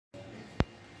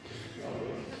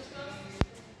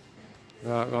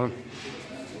Right, go on.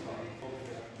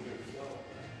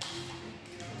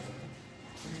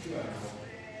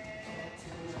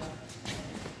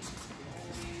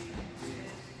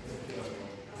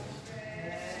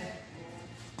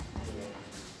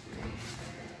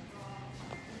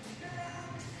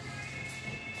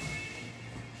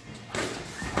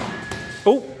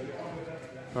 Oh!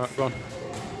 Right, go on.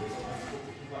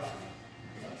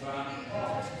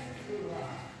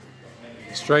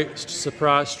 Straight,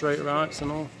 surprise, straight rights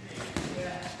and all.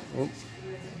 Oh.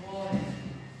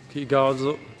 Keep your guards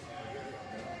up.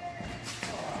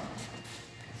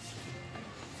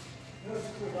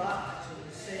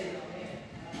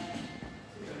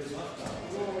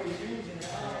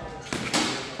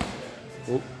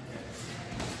 Oh.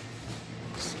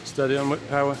 Steady on with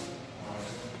power.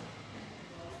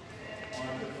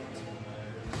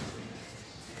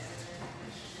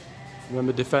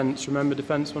 Remember defence when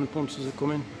the punches are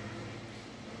coming.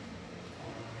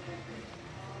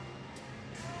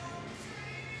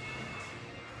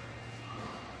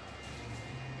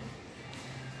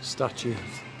 Statue.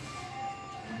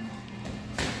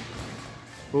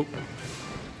 Oh.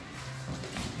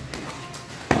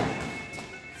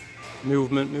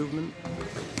 Movement.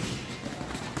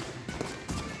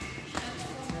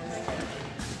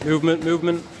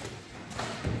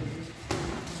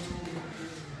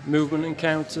 Movement and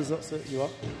counters, that's it. You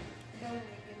what?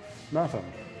 Nothing.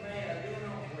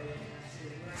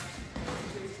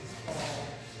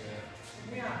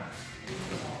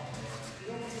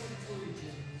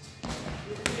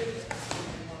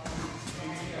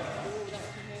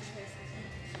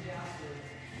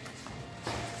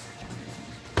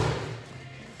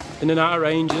 In and out of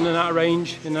range, in and out of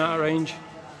range, in and out of range.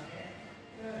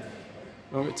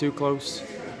 Don't get too close.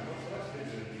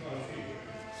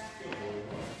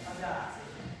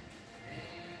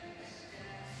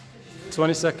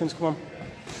 "20 seconds, come on.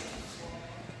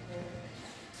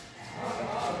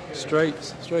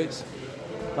 Straights, straights.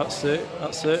 That's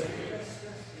it.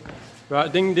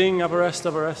 Right, ding ding, have a rest.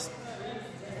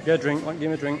 Get a drink, give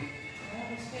me a drink. You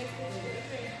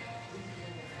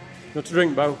want to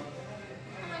drink, Beau?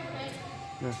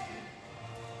 Yeah.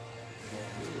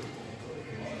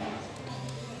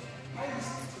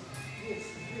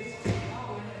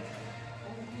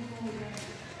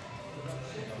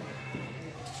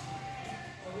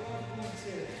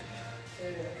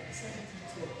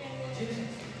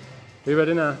 Are you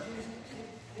ready now?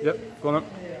 Yep, go on up.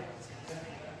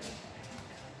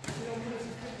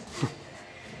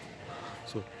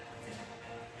 So.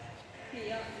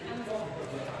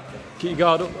 Keep your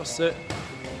guard up, that's it.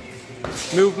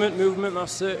 Movement,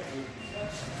 that's it.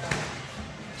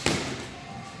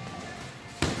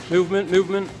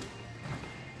 Movement.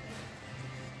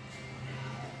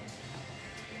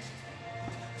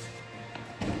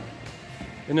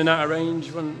 In and out of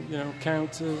range when, you know,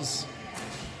 counters.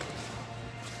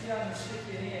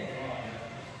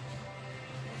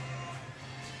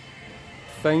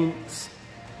 Feints.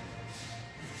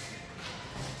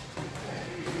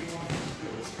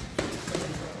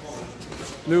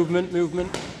 Movement.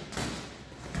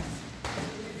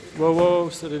 Whoa,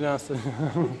 steady down.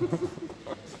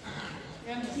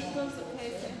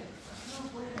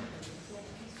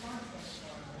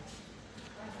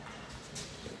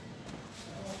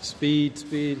 Speed.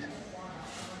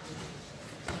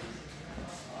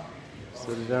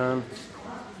 Steady down.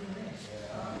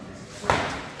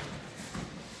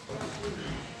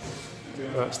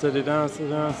 Right, steady down.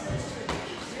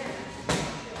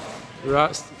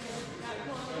 Right.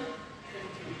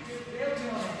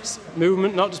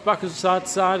 Movement, not just back side to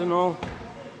side and all.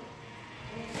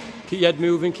 Keep your head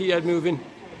moving.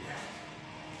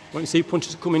 When you see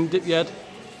punches coming, dip your head.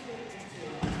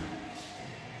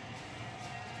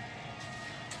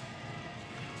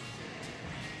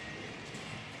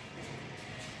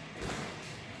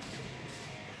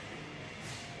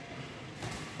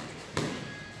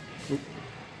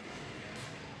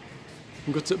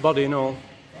 Gut at body and all.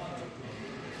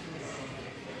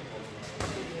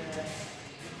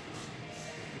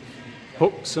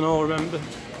 Hooks and all, remember.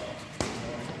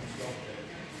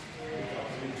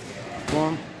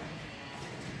 One.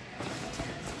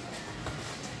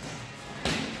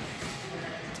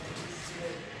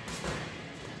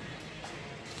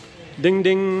 Ding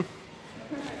ding.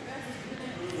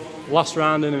 Last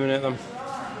round in a minute then.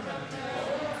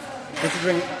 Get a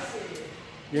drink.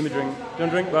 Give me a drink. Don't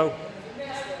drink, Beau.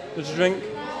 Just a drink.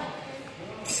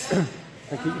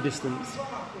 And keep your distance.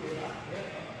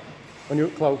 When you're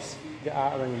up close, get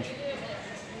out of range.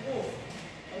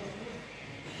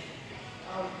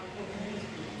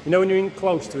 You know when you're in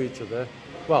close to each other,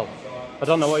 well, I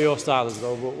don't know what your style is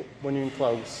though, but when you're in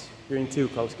close, if you're in too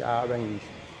close, get out of range.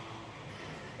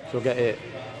 So get it.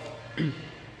 You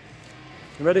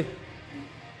ready?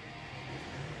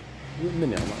 You're a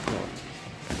minute on that floor.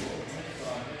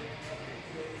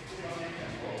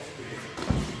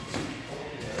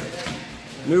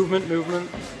 Movement, movement.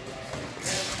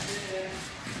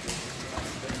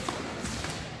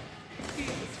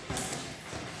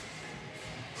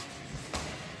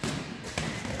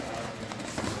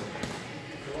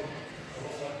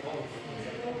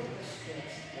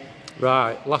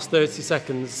 Right, last 30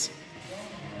 seconds.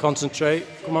 Concentrate,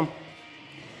 come on.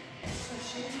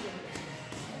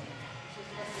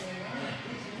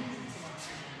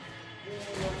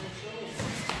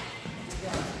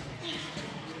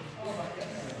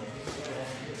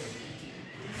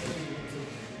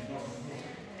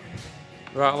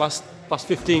 Right, last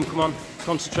 15, come on.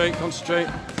 Concentrate, concentrate.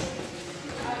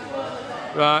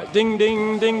 Right, ding,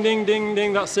 ding, ding, ding, ding,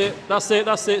 ding, that's it, that's it,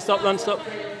 that's it, stop then, stop.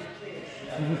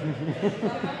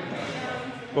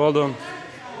 Well done.